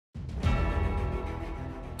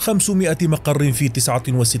500 مقر في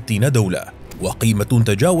 69 دولة، وقيمة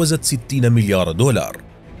تجاوزت 60 مليار دولار.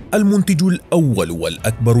 المنتج الأول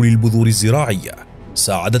والأكبر للبذور الزراعية،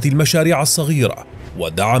 ساعدت المشاريع الصغيرة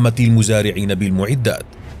ودعمت المزارعين بالمعدات،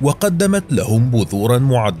 وقدمت لهم بذورا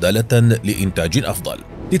معدلة لإنتاج أفضل،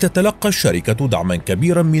 لتتلقى الشركة دعما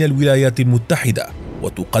كبيرا من الولايات المتحدة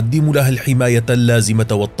وتقدم لها الحماية اللازمة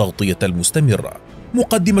والتغطية المستمرة.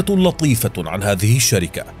 مقدمة لطيفة عن هذه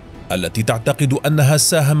الشركة التي تعتقد أنها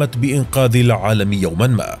ساهمت بإنقاذ العالم يوما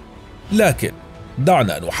ما. لكن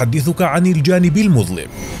دعنا نحدثك عن الجانب المظلم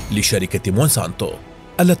لشركة مونسانتو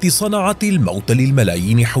التي صنعت الموت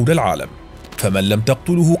للملايين حول العالم. فمن لم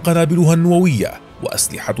تقتله قنابلها النووية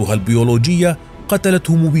وأسلحتها البيولوجية،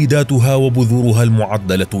 قتلته مبيداتها وبذورها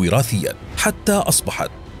المعدلة وراثيا، حتى أصبحت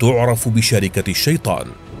تعرف بشركة الشيطان.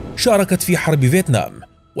 شاركت في حرب فيتنام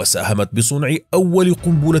وساهمت بصنع أول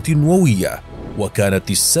قنبلة نووية،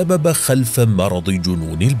 وكانت السبب خلف مرض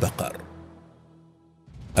جنون البقر.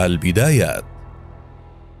 البدايات.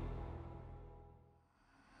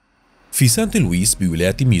 في سانت لويس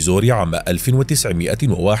بولاية ميزوري عام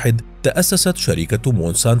 1901 تأسست شركة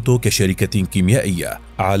مونسانتو كشركة كيميائية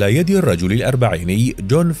على يد الرجل الأربعيني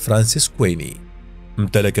جون فرانسيس كويني.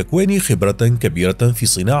 امتلك كويني خبرة كبيرة في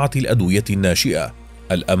صناعة الأدوية الناشئة،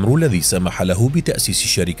 الأمر الذي سمح له بتأسيس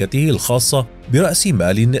شركته الخاصة برأس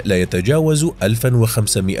مال لا يتجاوز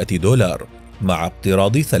 1500 دولار، مع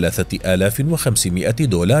اقتراض 3500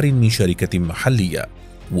 دولار من شركة محلية.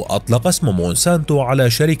 وأطلق اسم مونسانتو على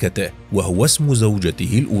شركته، وهو اسم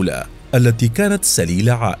زوجته الأولى التي كانت سليل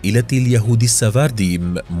عائلة اليهود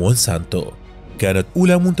السفارديم مونسانتو. كانت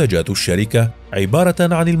أولى منتجات الشركة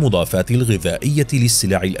عبارة عن المضافات الغذائية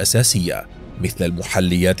للسلع الأساسية، مثل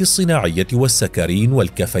المحليات الصناعية والسكرين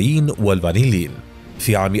والكافيين والفانيلين.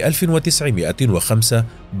 في عام 1905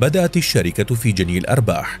 بدأت الشركة في جني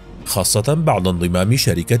الأرباح، خاصة بعد انضمام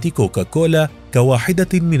شركة كوكاكولا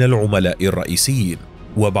كواحدة من العملاء الرئيسيين.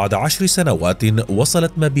 وبعد 10 سنوات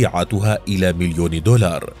وصلت مبيعاتها إلى $1,000,000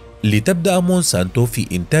 دولار، لتبدأ مونسانتو في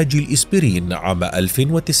إنتاج الإسبرين عام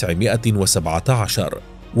 1917.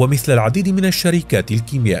 ومثل العديد من الشركات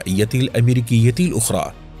الكيميائية الأمريكية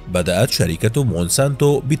الأخرى، بدأت شركة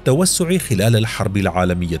مونسانتو بالتوسع خلال الحرب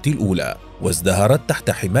العالمية الأولى، وازدهرت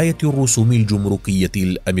تحت حماية الرسوم الجمركية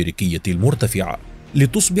الأمريكية المرتفعة،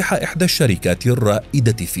 لتصبح إحدى الشركات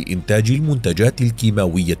الرائدة في إنتاج المنتجات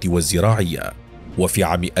الكيماوية والزراعية. وفي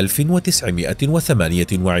عام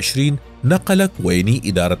 1928 نقل كويني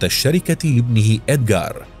إدارة الشركة لابنه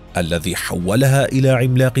إدغار، الذي حولها إلى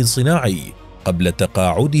عملاق صناعي قبل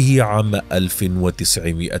تقاعده عام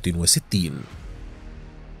 1960.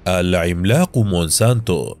 العملاق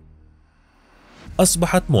مونسانتو.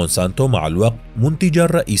 أصبحت مونسانتو مع الوقت منتجا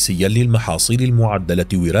رئيسيا للمحاصيل المعدلة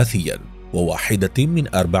وراثيا، وواحدة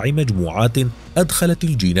من 4 مجموعات أدخلت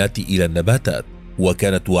الجينات إلى النباتات،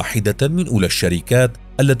 وكانت واحدة من أولى الشركات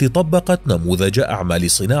التي طبقت نموذج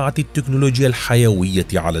أعمال صناعة التكنولوجيا الحيوية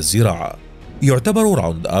على الزراعة. يعتبر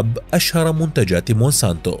راوند أب أشهر منتجات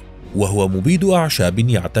مونسانتو، وهو مبيد أعشاب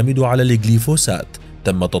يعتمد على الجليفوسات،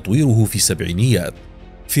 تم تطويره في السبعينيات.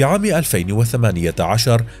 في عام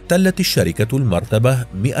 2018 تلت الشركة المرتبة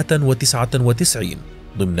 199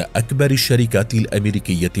 ضمن أكبر الشركات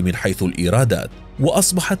الأمريكية من حيث الإيرادات،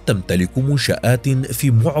 وأصبحت تمتلك منشآت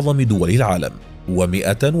في معظم دول العالم،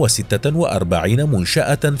 و146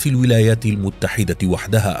 منشأة في الولايات المتحدة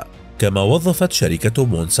وحدها. كما وظفت شركة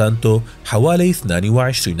مونسانتو حوالي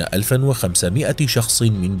 22,500 شخص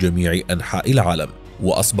من جميع أنحاء العالم،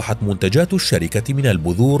 وأصبحت منتجات الشركة من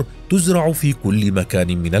البذور تزرع في كل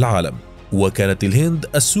مكان من العالم. وكانت الهند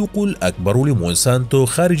السوق الأكبر لمونسانتو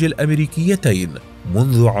خارج الأمريكيتين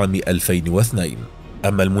منذ عام 2002.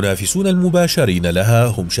 أما المنافسون المباشرين لها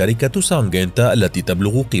هم شركة سانجينتا التي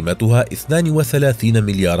تبلغ قيمتها 32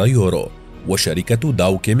 مليار يورو، وشركة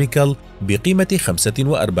داو كيميكال بقيمة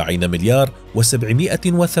 45 مليار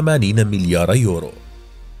و780 مليار يورو.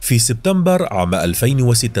 في سبتمبر عام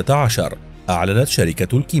 2016 أعلنت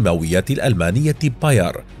شركة الكيماويات الألمانية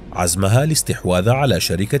باير عزمها الاستحواذ على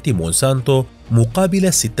شركة مونسانتو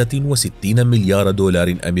مقابل 66 مليار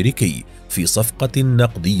دولار أمريكي في صفقة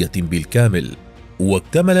نقدية بالكامل.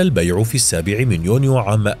 واكتمل البيع في 7 من يونيو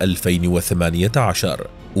عام 2018،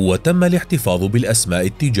 وتم الاحتفاظ بالأسماء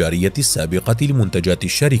التجارية السابقة لمنتجات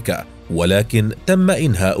الشركة، ولكن تم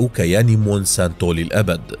إنهاء كيان مونسانتو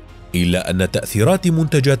للأبد. إلا أن تأثيرات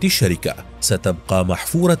منتجات الشركة ستبقى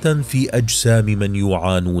محفورة في أجسام من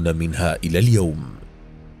يعانون منها إلى اليوم.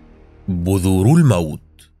 بذور الموت.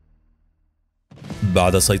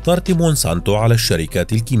 بعد سيطرة مونسانتو على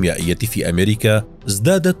الشركات الكيميائية في أمريكا،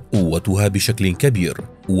 ازدادت قوتها بشكل كبير،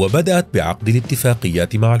 وبدأت بعقد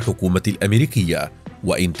الاتفاقيات مع الحكومة الأمريكية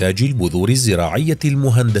وإنتاج البذور الزراعية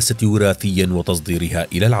المهندسة وراثيا وتصديرها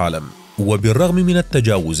إلى العالم. وبالرغم من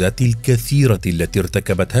التجاوزات الكثيرة التي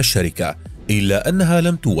ارتكبتها الشركة، إلا أنها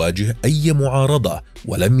لم تواجه أي معارضة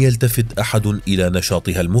ولم يلتفت أحد إلى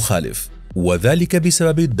نشاطها المخالف، وذلك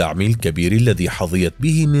بسبب الدعم الكبير الذي حظيت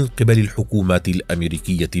به من قبل الحكومات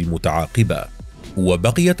الأمريكية المتعاقبة.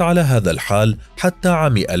 وبقيت على هذا الحال حتى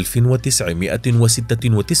عام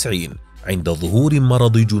 1996 عند ظهور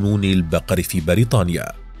مرض جنون البقر في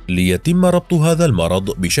بريطانيا، ليتم ربط هذا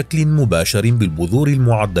المرض بشكل مباشر بالبذور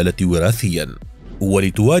المعدلة وراثيا.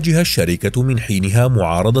 ولتواجه الشركة من حينها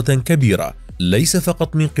معارضة كبيرة ليس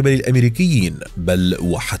فقط من قبل الأمريكيين بل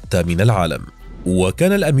وحتى من العالم.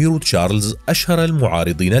 وكان الأمير تشارلز أشهر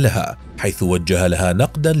المعارضين لها، حيث وجه لها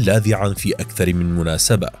نقدا لاذعا في أكثر من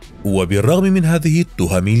مناسبة. وبالرغم من هذه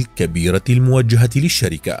التهم الكبيرة الموجهة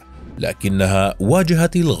للشركة، لكنها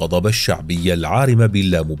واجهت الغضب الشعبي العارم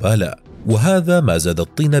باللامبالاة، وهذا ما زاد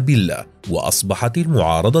الطين بلة، وأصبحت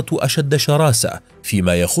المعارضة أشد شراسة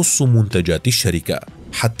فيما يخص منتجات الشركة،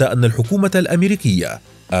 حتى أن الحكومة الأمريكية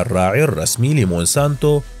الراعي الرسمي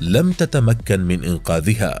لمونسانتو لم تتمكن من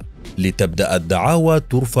إنقاذها، لتبدأ الدعاوى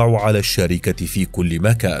ترفع على الشركة في كل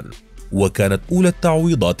مكان. وكانت أولى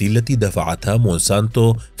التعويضات التي دفعتها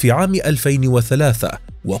مونسانتو في عام 2003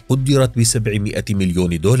 وقدرت ب$700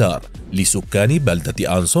 مليون لسكان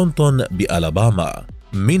بلدة أنسونتون بألاباما،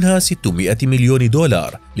 منها $600 مليون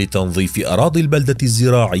لتنظيف أراضي البلدة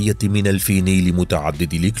الزراعية من الفينيل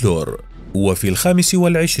متعدد الكلور. وفي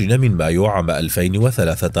 25 من مايو عام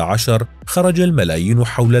 2013 خرج الملايين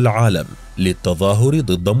حول العالم للتظاهر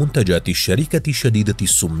ضد منتجات الشركة شديدة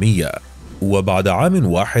السمية. وبعد عام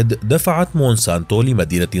واحد دفعت مونسانتو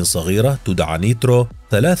لمدينة صغيرة تدعى نيترو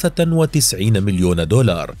 $93 مليون،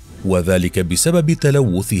 وذلك بسبب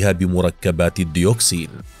تلوثها بمركبات الديوكسين.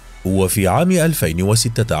 وفي عام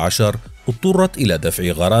 2016 اضطرت إلى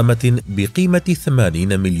دفع غرامة بقيمة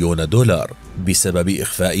 $80 مليون بسبب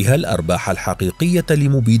إخفائها الأرباح الحقيقية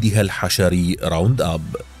لمبيدها الحشري راوند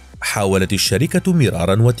أب. حاولت الشركة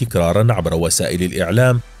مرارا وتكرارا عبر وسائل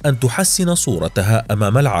الإعلام أن تحسن صورتها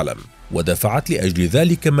أمام العالم، ودفعت لأجل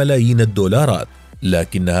ذلك ملايين الدولارات،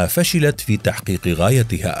 لكنها فشلت في تحقيق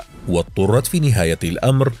غايتها، واضطرت في نهاية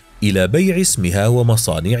الأمر إلى بيع اسمها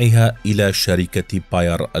ومصانعها إلى شركة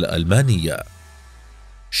باير الألمانية.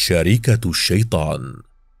 شركة الشيطان.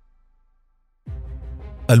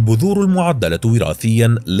 البذور المعدلة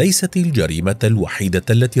وراثيا ليست الجريمة الوحيدة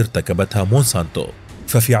التي ارتكبتها مونسانتو،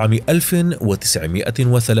 ففي عام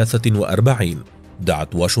 1943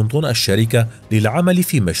 دعت واشنطن الشركة للعمل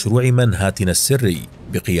في مشروع منهاتن السري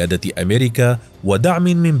بقيادة أمريكا ودعم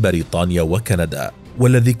من بريطانيا وكندا،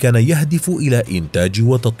 والذي كان يهدف إلى إنتاج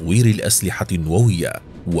وتطوير الأسلحة النووية،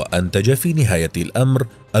 وأنتج في نهاية الأمر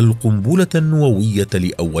القنبلة النووية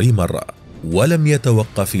لأول مرة. ولم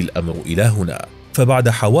يتوقف الأمر إلى هنا، فبعد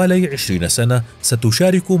حوالي 20 سنة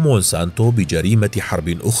ستشارك مونسانتو بجريمة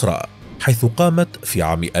حرب أخرى، حيث قامت في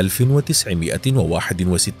عام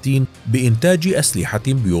 1961 بإنتاج أسلحة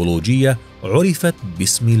بيولوجية عرفت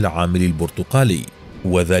باسم العامل البرتقالي،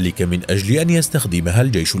 وذلك من أجل أن يستخدمها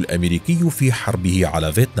الجيش الأمريكي في حربه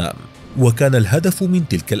على فيتنام. وكان الهدف من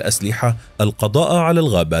تلك الأسلحة القضاء على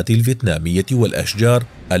الغابات الفيتنامية والأشجار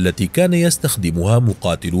التي كان يستخدمها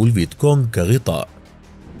مقاتلو الفيتكونغ كغطاء.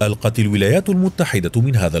 ألقت الولايات المتحدة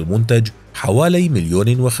من هذا المنتج حوالي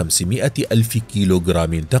 1,500,000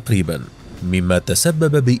 كيلوغرام تقريبا، مما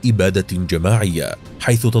تسبب بإبادة جماعية،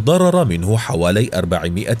 حيث تضرر منه حوالي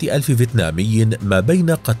 400,000 فيتنامي ما بين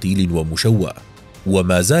قتيل ومشوه.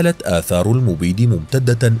 وما زالت آثار المبيد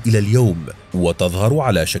ممتدة إلى اليوم، وتظهر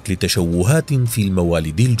على شكل تشوهات في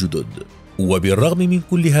الموالد الجدد. وبالرغم من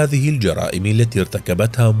كل هذه الجرائم التي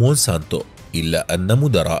ارتكبتها مونسانتو، إلا أن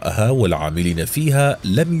مدراءها والعاملين فيها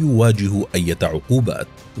لم يواجهوا أي عقوبات،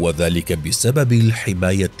 وذلك بسبب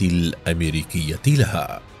الحماية الأمريكية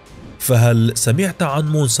لها. فهل سمعت عن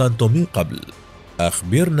مونسانتو من قبل؟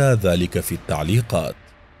 أخبرنا ذلك في التعليقات.